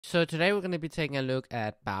So today we're going to be taking a look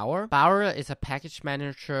at Bower. Bower is a package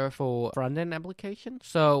manager for front-end applications.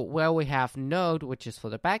 So where we have Node, which is for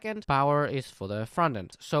the backend, Bower is for the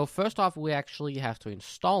front-end. So first off, we actually have to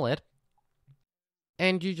install it.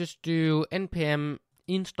 And you just do npm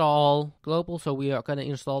install global. So we are going to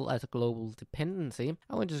install as a global dependency.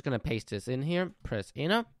 And we're just going to paste this in here, press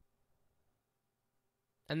enter.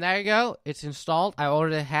 And there you go, it's installed. I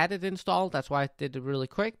already had it installed, that's why I did it really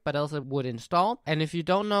quick, but else it would install. And if you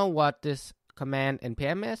don't know what this command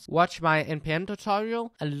npm is, watch my npm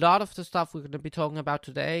tutorial. A lot of the stuff we're going to be talking about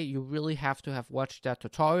today, you really have to have watched that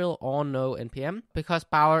tutorial or know npm, because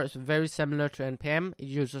Bower is very similar to npm. It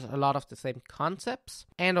uses a lot of the same concepts,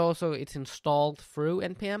 and also it's installed through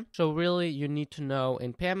npm. So really you need to know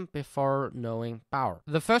npm before knowing Bower.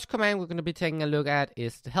 The first command we're going to be taking a look at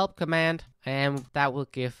is the help command, and that will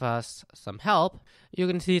give us some help. You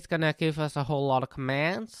can see it's going to give us a whole lot of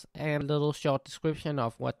commands and a little short description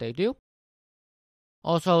of what they do.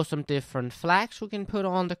 Also some different flags we can put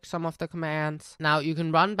on some of the commands. Now you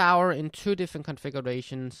can run Bower in two different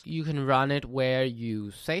configurations. You can run it where you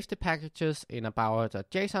save the packages in a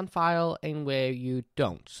bower.json file and where you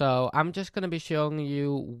don't. So I'm just going to be showing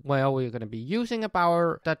you where we're going to be using a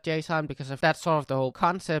bower.json, because if that's sort of the whole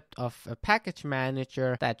concept of a package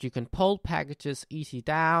manager, that you can pull packages easy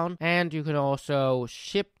down, and you can also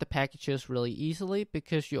ship the packages really easily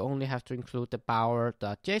because you only have to include the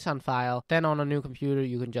bower.json file. Then on a new computer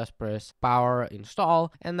you can just press Bower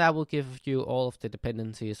install, and that will give you all of the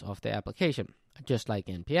dependencies of the application, just like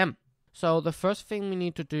npm. So the first thing we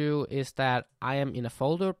need to do is that I am in a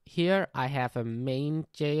folder. Here I have a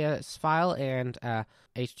main.js file and a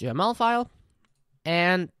HTML file,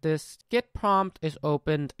 and this git prompt is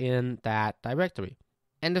opened in that directory.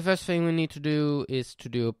 And the first thing we need to do is to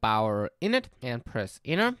do Bower init and press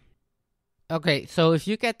enter. Okay, so if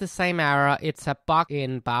you get the same error, it's a bug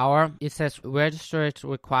in Bower. It says register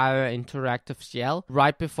to require interactive shell.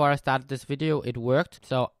 Right before I started this video, it worked,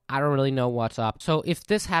 so I don't really know what's up. So if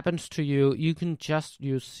this happens to you, you can just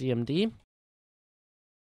use cmd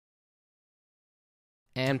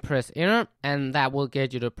and press enter, and that will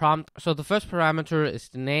get you the prompt. So the first parameter is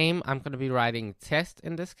the name. I'm going to be writing test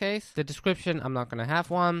in this case. The description, I'm not going to have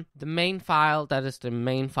one. The main file, that is the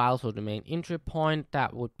main file, so the main entry point,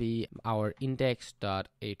 that would be our index.html.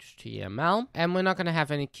 And we're not going to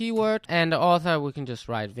have any keyword. And the author, we can just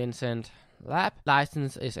write Vincent lab.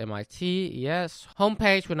 License is MIT, yes.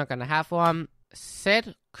 Homepage, we're not going to have one.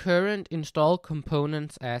 Set current installed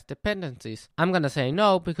components as dependencies. I'm gonna say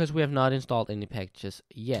no because we have not installed any packages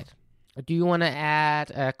yet. Do you want to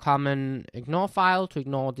add a common ignore file to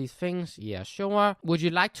ignore these things? Yeah, sure. Would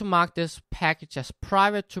you like to mark this package as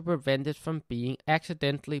private to prevent it from being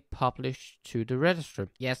accidentally published to the registry?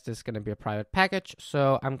 Yes, this is gonna be a private package,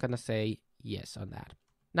 so I'm gonna say yes on that.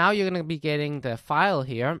 Now you're gonna be getting the file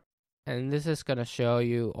here. And this is going to show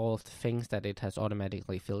you all of the things that it has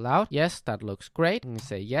automatically filled out. Yes, that looks great. You can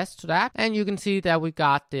say yes to that. And you can see that we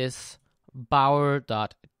got this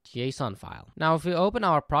bower.json file. Now, if we open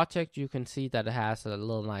our project, you can see that it has a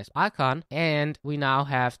little nice icon. And we now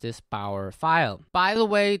have this Bower file. By the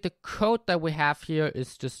way, the code that we have here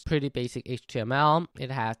is just pretty basic HTML. It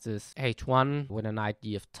has this h1 with an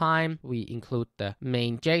ID of time. We include the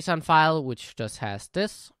main JSON file, which just has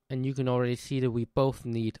this. And you can already see that we both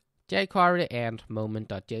need jQuery and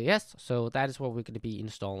moment.js, so that is what we're going to be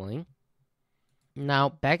installing. Now,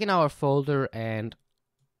 back in our folder and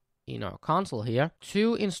in our console here,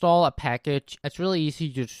 to install a package, it's really easy.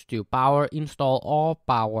 You just do Bower install or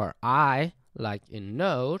Bower I, like in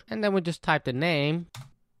Node, and then we just type the name.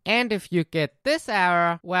 And if you get this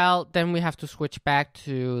error, well, then we have to switch back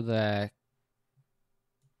to the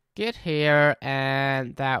Git here,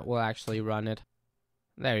 and that will actually run it.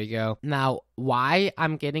 There you go. Now, why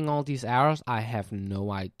I'm getting all these errors, I have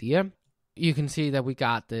no idea. You can see that we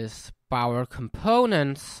got this Bower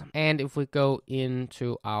components, and if we go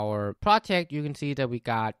into our project, you can see that we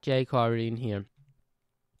got jQuery in here.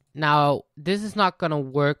 Now, this is not going to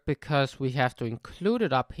work because we have to include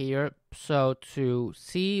it up here. So to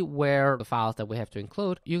see where the files that we have to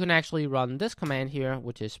include, you can actually run this command here,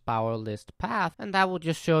 which is Bower list path, and that will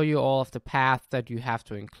just show you all of the paths that you have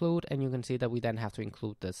to include, and you can see that we then have to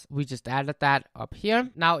include this. We just added that up here.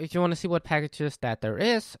 Now, if you want to see what packages that there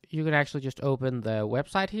is, you can actually just open the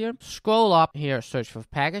website here, scroll up here, search for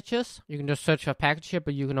packages. You can just search for package here,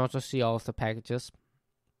 but you can also see all of the packages.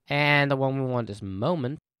 And the one we want is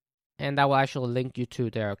moment. And that will actually link you to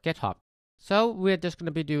their GitHub. So we're just going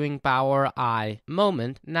to be doing Bower I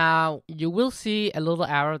moment. Now you will see a little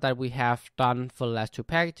error that we have done for the last two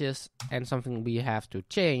packages and something we have to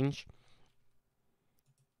change.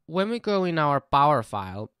 when we go in our Bower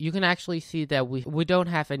file, you can actually see that we don't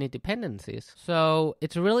have any dependencies. So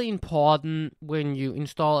it's really important when you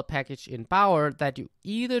install a package in Bower that you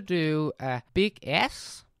either do a big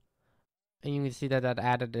S, and you can see that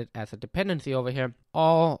added it as a dependency over here,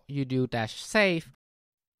 or you do -save,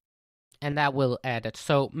 and that will add it.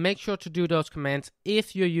 So make sure to do those commands.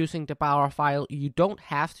 If you're using the Bower file, you don't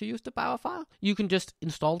have to use the Bower file. You can just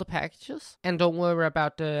install the packages and don't worry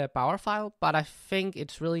about the Bower file. But I think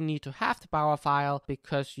it's really neat to have the Bower file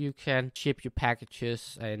because you can ship your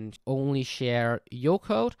packages and only share your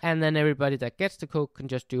code. And then everybody that gets the code can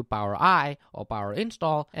just do Bower I or Bower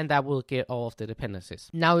install, and that will get all of the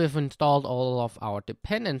dependencies. Now we've installed all of our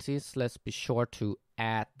dependencies. Let's be sure to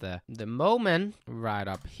add the moment right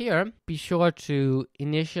up here. Be sure to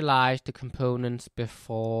initialize the components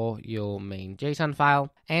before your main JSON file.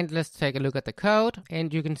 And let's take a look at the code.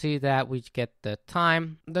 And you can see that we get the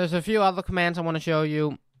time. There's a few other commands I want to show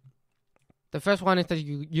you. The first one is that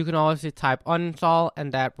you can also type uninstall,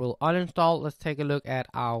 and that will uninstall. Let's take a look at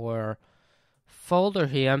our folder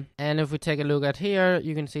here. And if we take a look at here,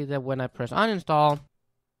 you can see that when I press uninstall,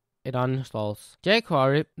 it uninstalls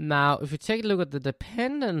jQuery. Now, if you take a look at the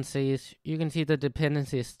dependencies, you can see the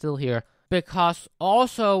dependency is still here. Because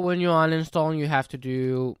also when you're uninstalling, you have to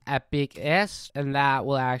do a big S, and that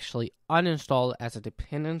will actually uninstall as a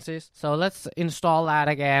dependency. So let's install that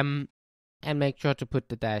again, and make sure to put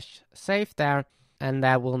the -save there, and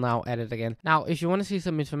that will now add it again. Now, if you want to see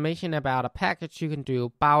some information about a package, you can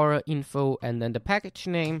do Bower info and then the package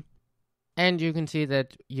name. And you can see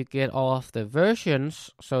that you get all of the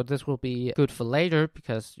versions. So this will be good for later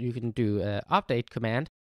because you can do an update command.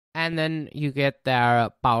 And then you get their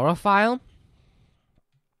Bower file.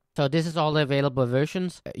 So this is all the available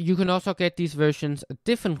versions. You can also get these versions a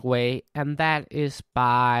different way. And that is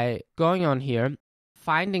by going on here,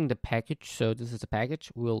 finding the package. So this is the package.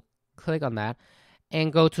 We'll click on that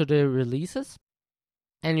and go to the releases.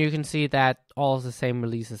 And you can see that all of the same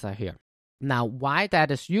releases are here. Now, why that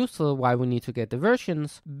is useful, why we need to get the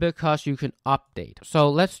versions, because you can update. So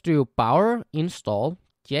let's do Bower install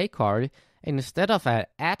jQuery, and instead of an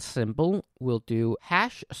 @ symbol, we'll do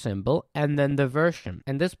 # symbol and then the version.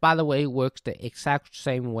 And this, by the way, works the exact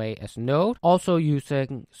same way as Node, also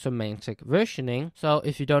using semantic versioning. So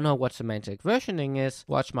if you don't know what semantic versioning is,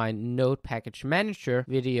 watch my Node package manager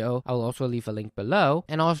video. I'll also leave a link below.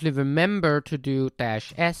 And also remember to do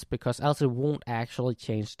 -s because else it won't actually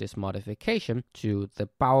change this modification to the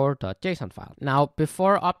bower.json file. Now,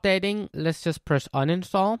 before updating, let's just press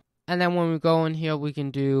uninstall. And then when we go in here, we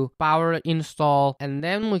can do Bower install, and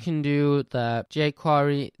then we can do the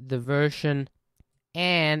jQuery, the version,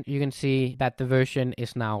 and you can see that the version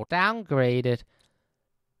is now downgraded.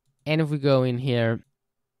 And if we go in here,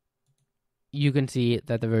 you can see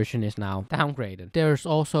that the version is now downgraded. There's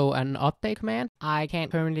also an update command. I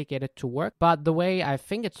can't currently get it to work, but the way I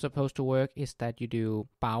think it's supposed to work is that you do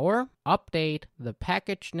Bower, update, the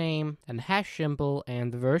package name, and # symbol,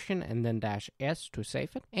 and the version, and then -s to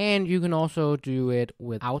save it. And you can also do it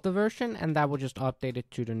without the version, and that will just update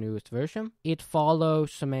it to the newest version. It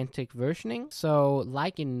follows semantic versioning. So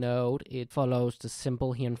like in Node, it follows the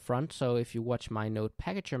symbol here in front. So if you watch my Node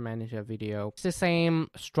Packager Manager video, it's the same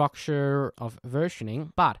structure of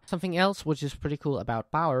versioning. But something else which is pretty cool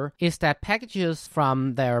about Bower is that packages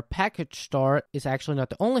from their package store is actually not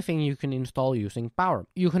the only thing you can install using Bower.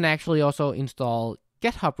 You can actually also install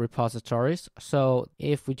GitHub repositories. So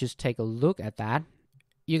if we just take a look at that,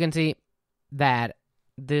 you can see that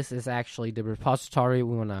this is actually the repository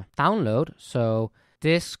we want to download. So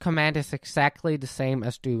this command is exactly the same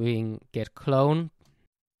as doing git clone.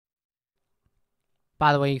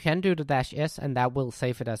 By the way, you can do the -s, and that will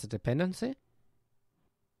save it as a dependency.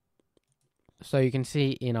 So you can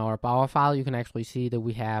see in our Bower file, you can actually see that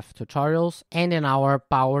we have tutorials. And in our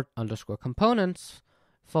Bower_components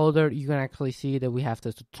folder, you can actually see that we have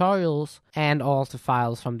the tutorials, and all the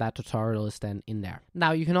files from that tutorial is then in there.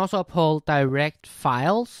 Now, you can also pull direct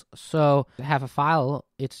files. So to have a file,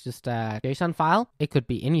 it's just a JSON file. It could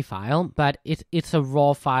be any file, but it's a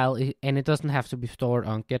raw file, and it doesn't have to be stored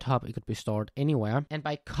on GitHub. It could be stored anywhere. And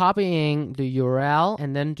by copying the URL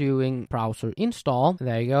and then doing browser install,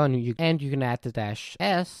 there you go, and you can add the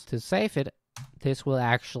 -s to save it. This will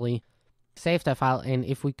actually save that file, and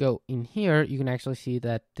if we go in here, you can actually see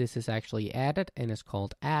that this is actually added, and it's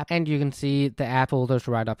called app, and you can see the app folders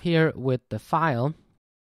right up here with the file.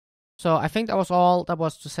 So I think that was all that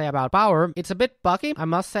was to say about Bower. It's a bit buggy, I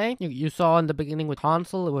must say. You saw in the beginning with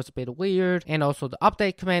console, it was a bit weird, and also the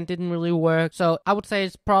update command didn't really work. So I would say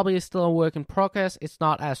it's probably still a work in progress. It's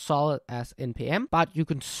not as solid as NPM, but you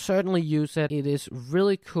can certainly use it. It is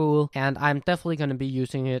really cool, and I'm definitely going to be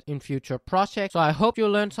using it in future projects. So I hope you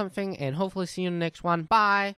learned something, and hopefully see you in the next one. Bye!